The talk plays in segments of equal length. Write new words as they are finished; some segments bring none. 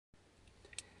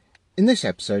In this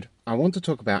episode, I want to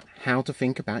talk about how to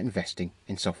think about investing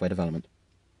in software development.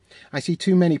 I see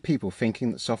too many people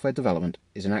thinking that software development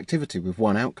is an activity with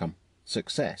one outcome,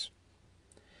 success.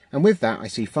 And with that, I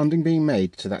see funding being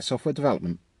made to that software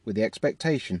development with the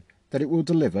expectation that it will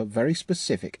deliver very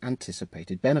specific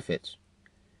anticipated benefits.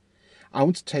 I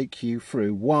want to take you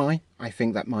through why I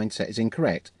think that mindset is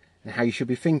incorrect and how you should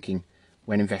be thinking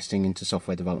when investing into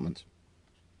software development.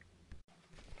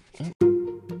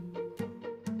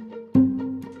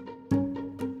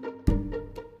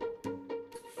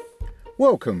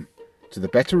 Welcome to the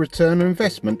Better Return on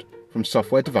Investment from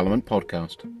Software Development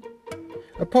podcast.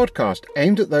 A podcast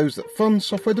aimed at those that fund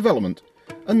software development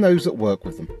and those that work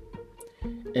with them.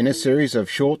 In a series of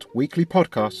short weekly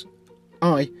podcasts,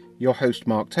 I, your host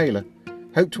Mark Taylor,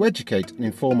 hope to educate and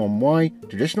inform on why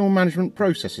traditional management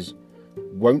processes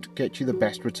won't get you the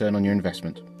best return on your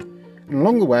investment. And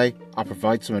along the way, I'll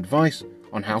provide some advice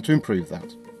on how to improve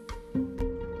that.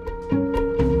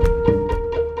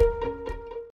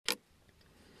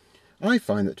 I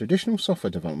find that traditional software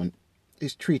development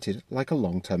is treated like a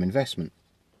long-term investment.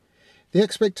 The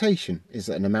expectation is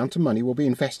that an amount of money will be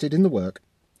invested in the work,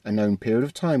 a known period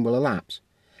of time will elapse,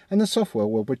 and the software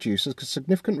will produce a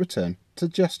significant return to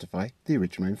justify the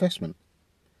original investment.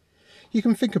 You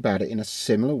can think about it in a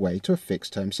similar way to a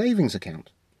fixed-term savings account.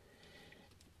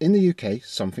 In the UK,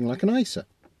 something like an ISA.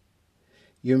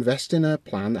 You invest in a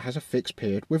plan that has a fixed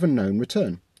period with a known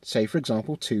return, say for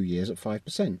example 2 years at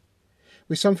 5%.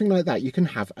 With something like that, you can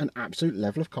have an absolute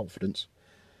level of confidence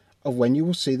of when you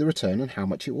will see the return and how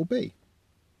much it will be.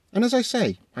 And as I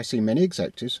say, I see many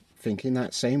executives thinking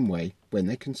that same way when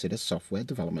they consider software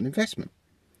development investment.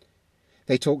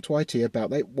 They talk to IT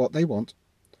about what they want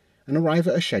and arrive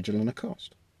at a schedule and a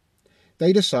cost.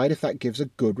 They decide if that gives a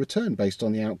good return based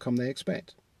on the outcome they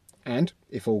expect. And,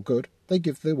 if all good, they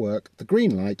give the work the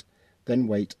green light, then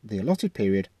wait the allotted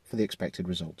period for the expected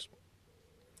results.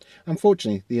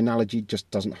 Unfortunately, the analogy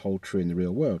just doesn't hold true in the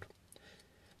real world.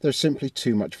 There's simply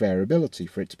too much variability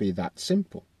for it to be that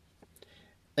simple.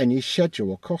 Any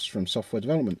schedule or cost from software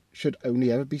development should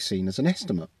only ever be seen as an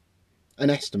estimate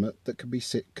that could be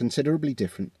considerably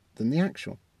different than the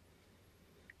actual.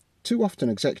 Too often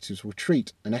executives will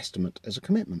treat an estimate as a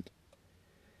commitment.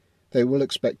 They will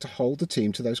expect to hold the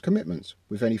team to those commitments,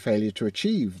 with any failure to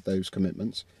achieve those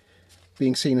commitments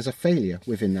being seen as a failure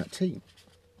within that team.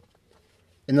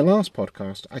 In the last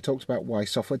podcast, I talked about why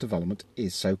software development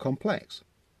is so complex.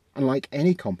 And like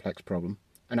any complex problem,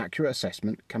 an accurate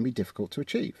assessment can be difficult to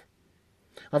achieve.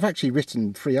 I've actually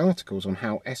written 3 articles on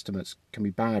how estimates can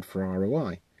be bad for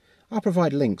ROI. I'll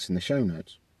provide links in the show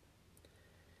notes.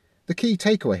 The key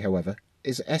takeaway, however,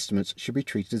 is that estimates should be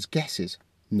treated as guesses,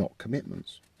 not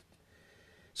commitments.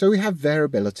 So we have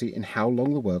variability in how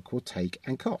long the work will take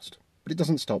and cost, but it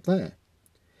doesn't stop there.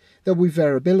 There will be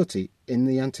variability in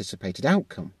the anticipated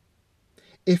outcome.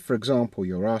 If, for example,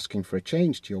 you're asking for a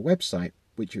change to your website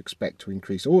which you expect to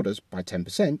increase orders by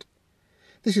 10%,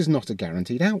 this is not a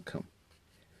guaranteed outcome.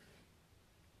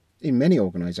 In many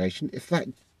organisations, if that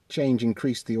change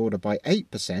increased the order by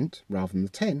 8% rather than the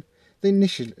 10%,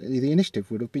 the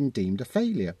initiative would have been deemed a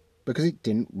failure because it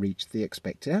didn't reach the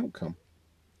expected outcome.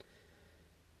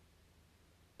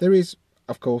 There is,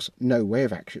 of course, no way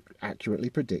of accurately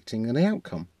predicting an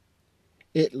outcome.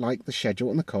 It, like the schedule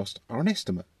and the cost, are an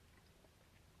estimate.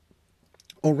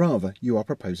 Or rather, you are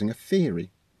proposing a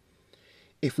theory.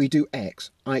 If we do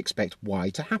X, I expect Y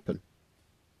to happen.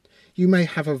 You may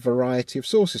have a variety of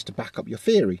sources to back up your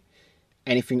theory,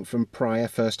 anything from prior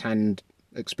first-hand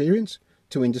experience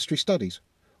to industry studies,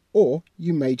 or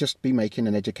you may just be making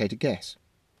an educated guess.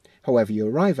 However you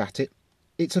arrive at it,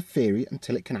 it's a theory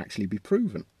until it can actually be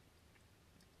proven.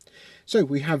 So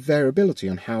we have variability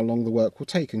on how long the work will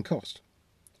take and cost,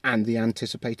 and the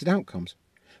anticipated outcomes,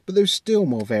 but there's still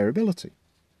more variability.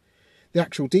 The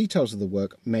actual details of the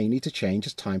work may need to change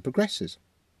as time progresses.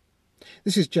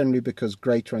 This is generally because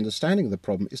greater understanding of the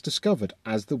problem is discovered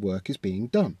as the work is being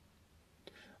done.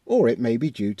 Or it may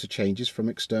be due to changes from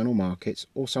external markets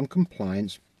or some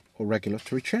compliance or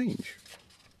regulatory change.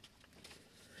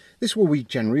 This will be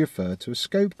generally referred to as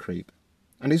scope creep,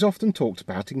 and is often talked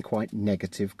about in quite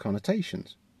negative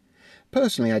connotations.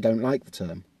 Personally, I don't like the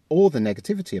term, or the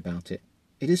negativity about it.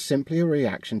 It is simply a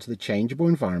reaction to the changeable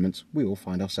environments we all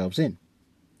find ourselves in.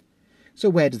 So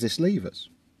where does this leave us?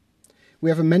 We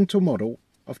have a mental model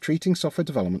of treating software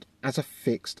development as a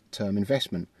fixed-term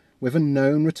investment with a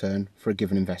known return for a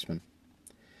given investment.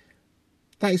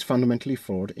 That is fundamentally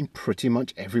flawed in pretty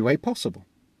much every way possible.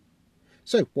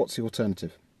 So what's the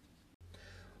alternative?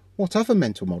 What other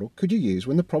mental model could you use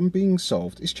when the problem being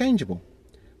solved is changeable,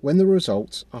 when the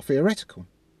results are theoretical?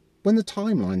 when the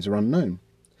timelines are unknown.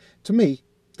 To me,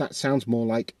 that sounds more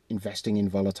like investing in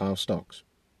volatile stocks.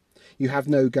 You have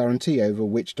no guarantee over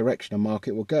which direction a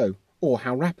market will go, or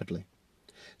how rapidly.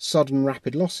 Sudden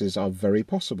rapid losses are very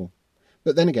possible,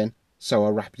 but then again, so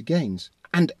are rapid gains,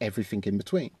 and everything in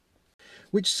between,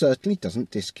 which certainly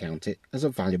doesn't discount it as a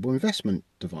valuable investment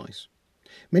device.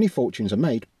 Many fortunes are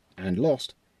made, and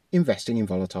lost, investing in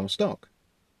volatile stock.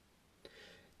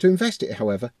 To invest it,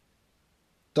 however,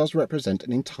 does represent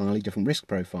an entirely different risk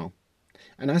profile,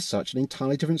 and as such an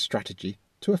entirely different strategy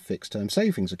to a fixed-term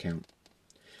savings account.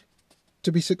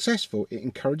 To be successful, it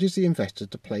encourages the investor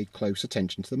to pay close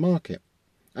attention to the market,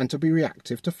 and to be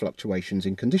reactive to fluctuations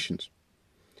in conditions.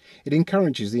 It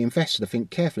encourages the investor to think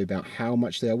carefully about how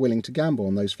much they are willing to gamble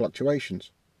on those fluctuations.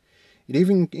 It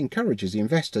even encourages the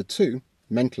investor to,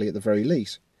 mentally at the very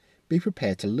least, be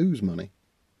prepared to lose money.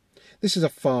 This is a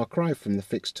far cry from the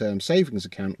fixed-term savings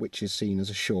account, which is seen as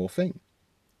a sure thing.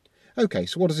 Okay,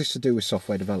 so what has this to do with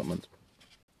software development?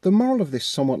 The moral of this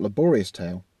somewhat laborious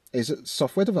tale is that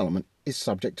software development is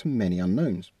subject to many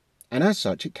unknowns, and as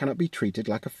such it cannot be treated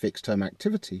like a fixed-term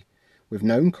activity with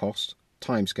known costs,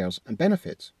 timescales and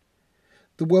benefits.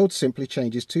 The world simply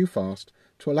changes too fast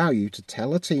to allow you to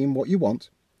tell a team what you want,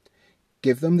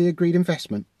 give them the agreed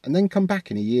investment, and then come back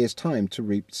in a year's time to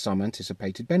reap some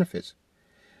anticipated benefits.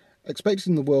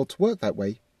 Expecting the world to work that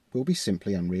way will be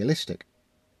simply unrealistic.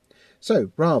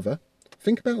 So, rather,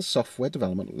 think about software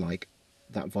development like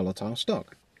that volatile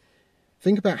stock.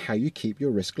 Think about how you keep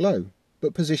your risk low,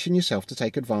 but position yourself to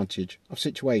take advantage of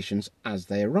situations as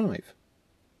they arrive.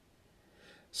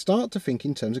 Start to think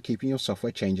in terms of keeping your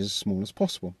software changes as small as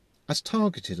possible, as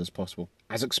targeted as possible,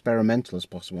 as experimental as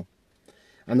possible.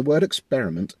 And the word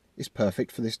experiment is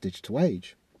perfect for this digital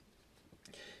age.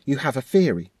 You have a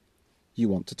theory. You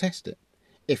want to test it.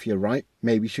 If you're right,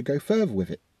 maybe you should go further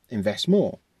with it, invest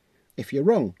more. If you're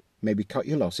wrong, maybe cut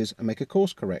your losses and make a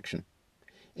course correction.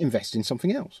 Invest in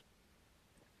something else.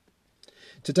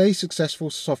 Today's successful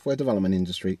software development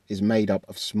industry is made up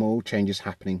of small changes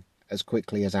happening as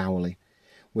quickly as hourly,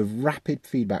 with rapid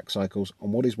feedback cycles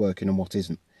on what is working and what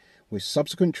isn't, with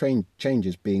subsequent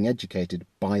changes being educated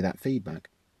by that feedback.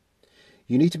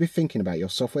 You need to be thinking about your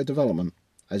software development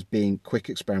as being quick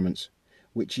experiments,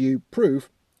 which you prove,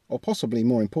 or possibly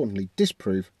more importantly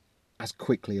disprove, as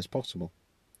quickly as possible.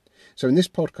 So in this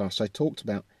podcast I talked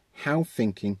about how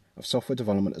thinking of software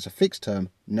development as a fixed-term,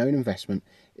 known investment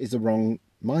is the wrong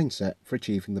mindset for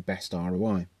achieving the best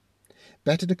ROI.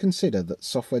 Better to consider that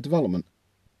software development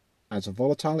as a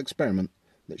volatile experiment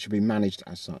that should be managed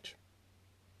as such.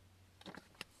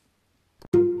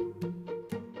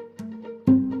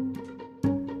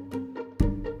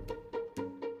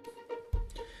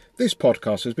 This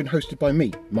podcast has been hosted by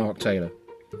me, Mark Taylor.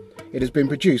 It has been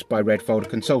produced by Red Folder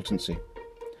Consultancy,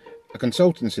 a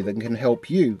consultancy that can help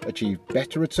you achieve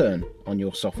better return on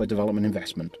your software development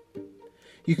investment.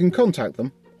 You can contact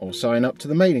them or sign up to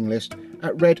the mailing list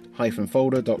at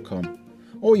red-folder.com,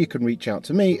 or you can reach out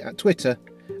to me at Twitter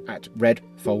at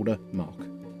redfoldermark.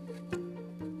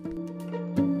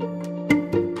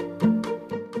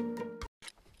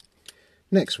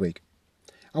 Next week,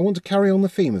 I want to carry on the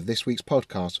theme of this week's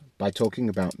podcast by talking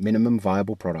about minimum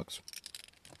viable products.